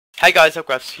Hey guys, I've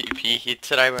got CP here.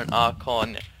 Today we're in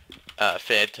Archon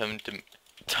Phantom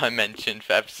Dimension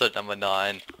for episode number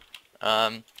 9.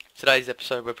 Today's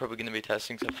episode we're probably going to be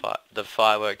testing the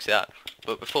fireworks out.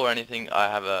 But before anything, I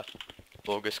have a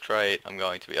August crate I'm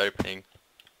going to be opening.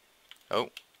 Oh,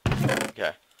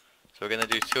 okay. So we're going to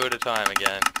do 2 at a time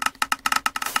again.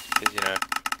 Because, you know,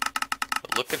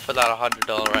 we're looking for that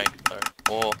 $100 rank though.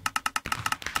 Or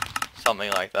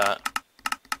something like that.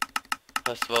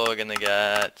 First of all, we're gonna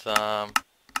get some.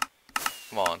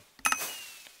 Come on,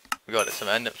 we got some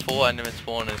 4 enderman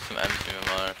spawn and some MC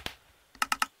Memo.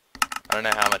 I don't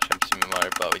know how much MC Memo,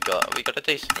 but we got a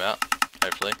decent amount,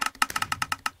 hopefully.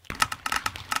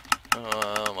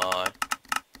 Oh my,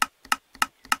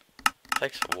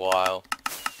 takes a while.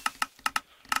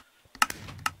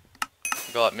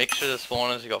 We got mixture of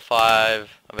spawners. We got 5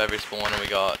 of every spawner. We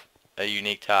got a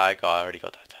unique tag. Oh, I already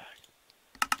got that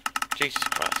tag. Jesus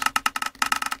Christ.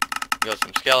 We got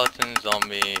some skeletons,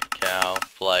 zombie, cow,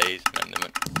 blaze, and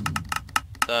enderman.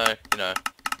 So, you know,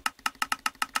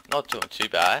 not doing too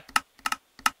bad.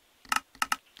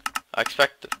 I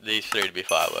expect these 3 to be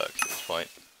fireworks at this point.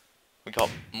 We got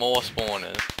more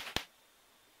spawners.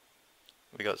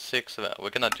 We got 6 of it. We're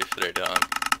gonna do 3 at a time.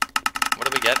 What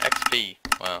do we get? XP.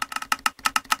 Wow.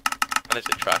 That is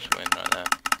a trash win right there.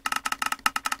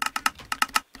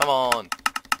 Come on!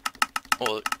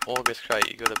 August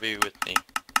crate, you gotta be with me.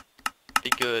 Be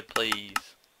good, please.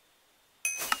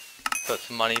 Got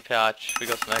some money pouch. We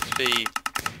got some XP.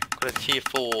 Got a tier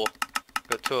 4.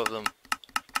 Got 2 of them.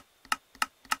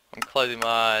 I'm closing my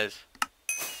eyes.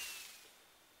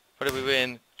 What did we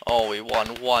win? Oh, we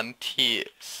won 1 tier.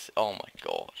 Oh my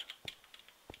god.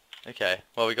 Okay,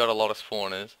 well we got a lot of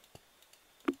spawners.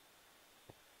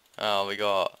 Oh, we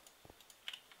got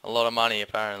a lot of money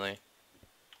apparently.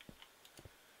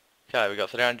 Okay, we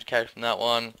got 300k from that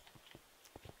one.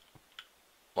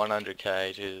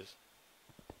 100k, jeez.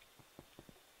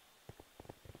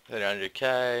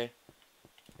 300k.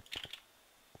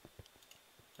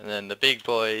 And then the big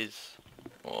boys,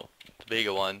 or the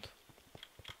bigger ones.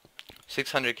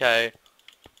 600k.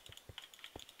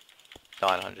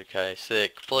 900k,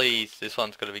 sick. Please, this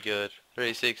one's gotta be good.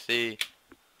 360.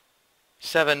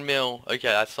 7 mil. Okay,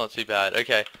 that's not too bad.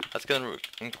 Okay, that's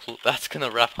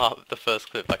gonna wrap up the first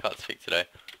clip. I can't speak today.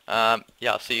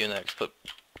 Yeah, I'll see you in the next clip.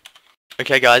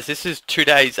 Okay guys, this is 2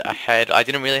 days ahead. I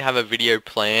didn't really have a video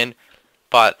plan,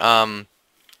 but I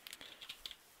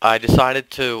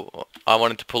wanted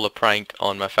to pull a prank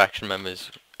on my faction members,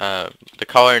 the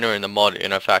co-owner and the mod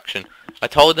in our faction. I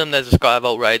told them there's a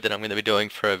Skyvault raid that I'm going to be doing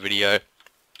for a video,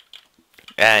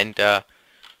 and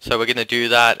so we're going to do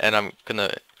that, and I'm going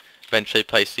to eventually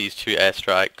place these 2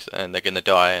 airstrikes, and they're going to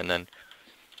die, and then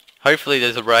hopefully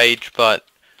there's a rage, but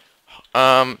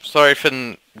sorry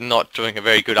for not doing a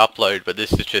very good upload, but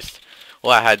this is just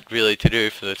all I had really to do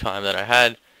for the time that I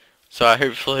had. So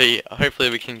hopefully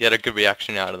we can get a good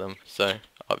reaction out of them. So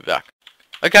I'll be back.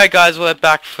 Okay guys, we're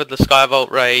back for the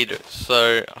Skyvault raid.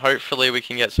 So hopefully we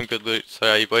can get some good loot. So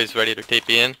are you boys ready to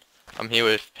TP in? I'm here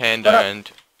with Panda and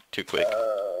Too Quick.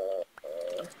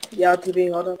 Yeah,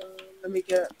 TP, hold on. Let me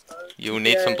get... You'll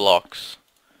need some blocks.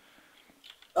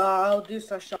 I'll do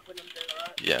some shop when I'm doing,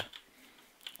 alright? Yeah.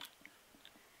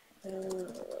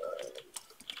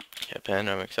 Yeah,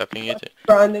 Panda, I'm accepting you too.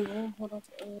 Grinding, hold on.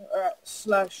 Alright,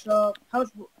 slash shop. How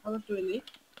much do we need?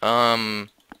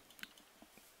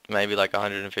 Maybe like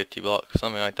 150 blocks,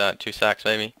 something like that. 2 stacks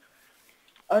maybe.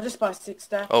 I'll just buy 6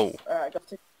 stacks. Oh. Alright, got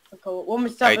 6. Cool. What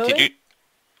was that Hey, building? did you...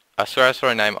 I swear I saw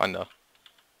a name under.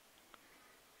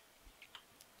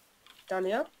 Down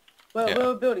here? Where Yeah.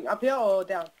 we're building? Up here or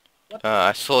down? What?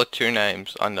 I saw 2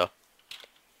 names under.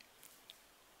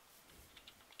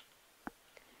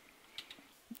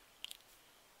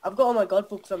 I've got all my god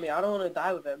books on me. I don't want to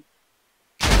die with them.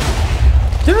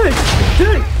 Dude!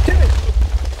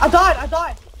 I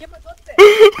died! Get my god set!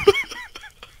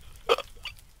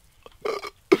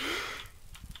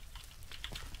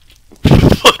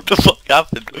 What the fuck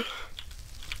happened?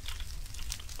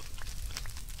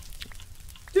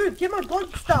 Dude, get my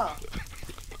god stuff!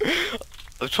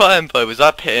 I'm trying, but was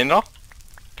that Panda?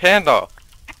 Panda!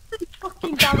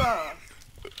 Fucking dumbass!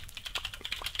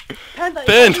 Panda!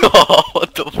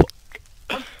 What the fuck?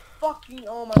 I'm fucking,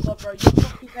 oh my god bro, you're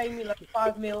fucking paying me like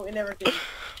 5 mil and everything.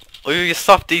 Oh, your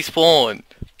stuff despawned.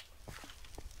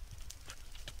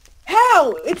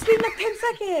 How? It's been like 10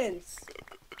 seconds!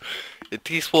 It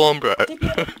despawned, bro.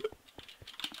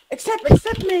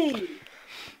 Accept me!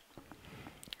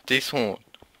 Despawned.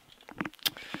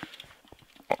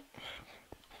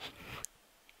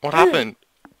 What happened?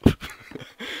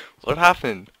 What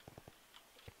happened?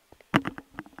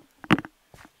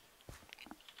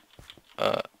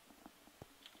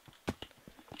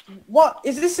 What?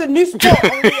 Is this a new spot?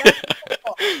 Oh, yeah.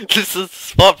 This is the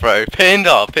spot, bro.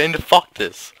 Panda, fuck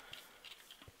this.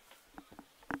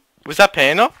 Was that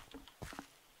Panda?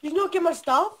 Did you not get my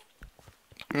stuff?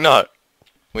 No,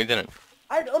 we didn't.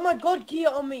 I had all my god gear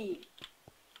on me.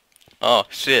 Oh,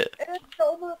 shit. And I had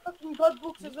all my fucking god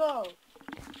books as well.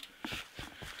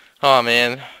 Oh,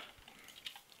 man.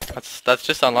 That's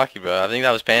just unlucky, bro. I think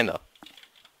that was Panda.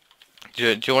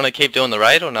 Do you want to keep doing the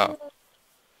raid or no?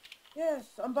 Yes,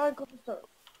 I'm buying cobblestone.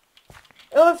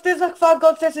 Oh, if there's like 5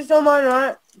 god sets, it's not mine,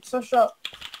 right? So shut.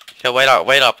 Yeah, wait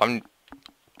up.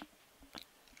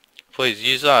 Please,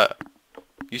 use that.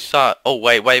 You start. Oh,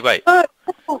 wait. No,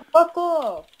 fuck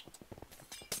off.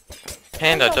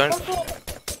 Panda, don't. Fuck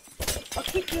off. I'll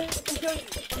kick you and kill you.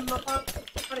 I'm not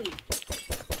funny.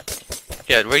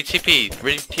 Yeah,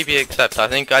 re-TP accept. I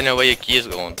think I know where your gear's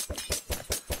going.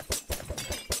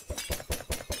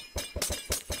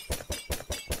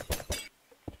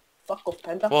 Fuck off,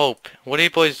 Panda. Whoa, what are you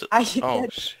boys? Oh, shit.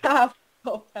 Fuck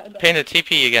off, Panda. Panda,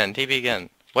 TP again.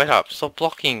 Wait up, stop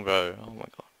blocking, bro. Oh my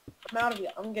god. I'm out of here.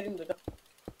 I'm getting the...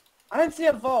 I don't see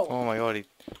a vault. Oh my god,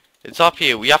 it's up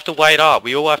here. We have to wait up.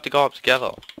 We all have to go up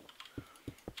together.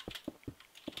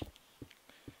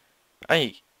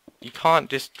 Hey, you can't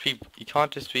just be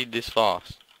this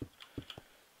fast.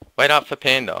 Wait up for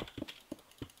Panda.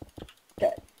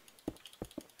 Okay.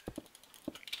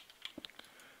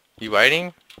 You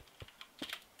waiting?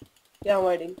 Yeah, I'm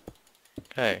waiting.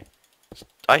 Okay.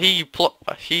 I hear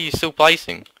you still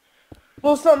placing.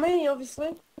 Well, it's not me,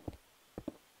 obviously.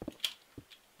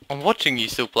 I'm watching you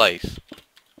still place.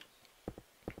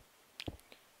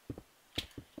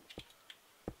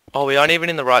 Oh, we aren't even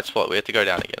in the right spot. We have to go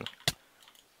down again.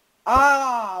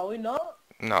 Ah, we're not?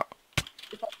 No.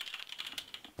 You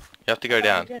have to go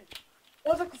down. Again. It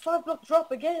was like a 5-block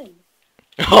drop again.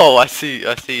 Oh, I see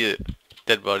it.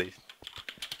 Dead bodies.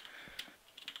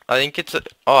 I think it's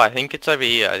over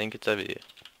here.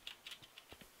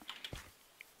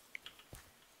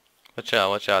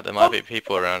 Watch out. There might be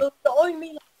people around. They're owing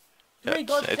me like 3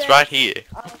 god It's sets, right here.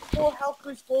 4 health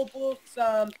boost 4 books,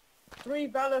 3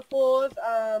 valor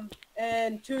 4s,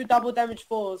 and 2 double damage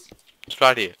 4s. It's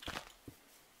right here.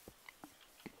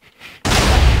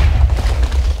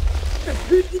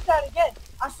 Who did that again?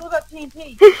 I saw that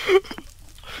TNT.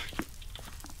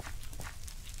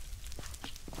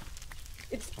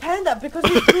 It's Panda because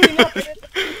he's shooting up.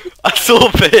 I saw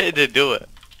Panda do it.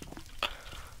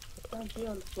 Don't be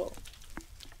on the floor.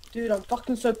 Dude, I'm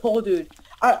fucking so poor, dude.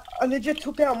 I legit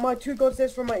took out my 2 god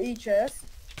sets from my chest.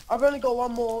 I've only got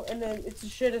 1 more, and then it's the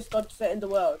shittest god set in the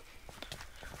world.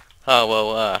 Oh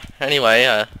well.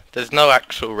 Anyway, there's no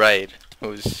actual raid. It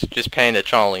was just Panda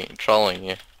trolling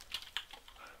you.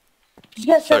 Did you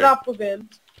get set up with him?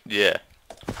 Yeah.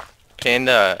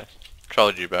 Panda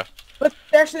trolled you, bro. But did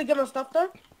you actually get my stuff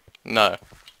though? No.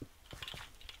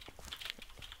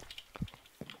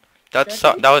 That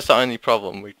was the only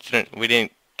problem. We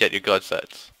didn't get your god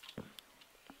sets.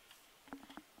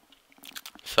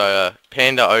 So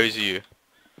Panda owes you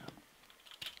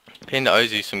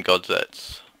some god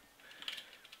sets.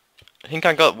 I think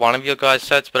I got one of your guys'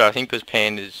 sets, but I think it was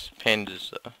Panda's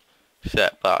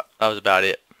set, but that was about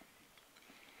it.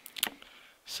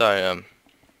 So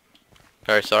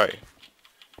very sorry.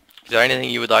 Is there anything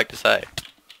you would like to say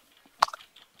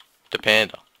to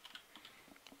Panda?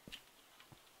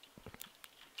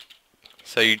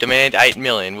 So you demand 8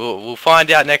 million. We'll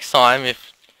find out next time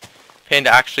if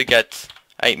Panda actually gets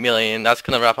 8 million. That's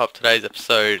gonna wrap up today's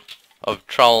episode of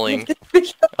trolling.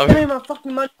 My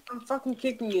fucking money. I'm fucking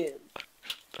kicking it.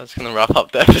 That's gonna wrap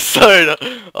up the episode.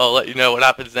 I'll let you know what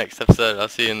happens next episode. I'll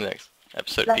see you in the next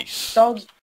episode. Peace. Dogs.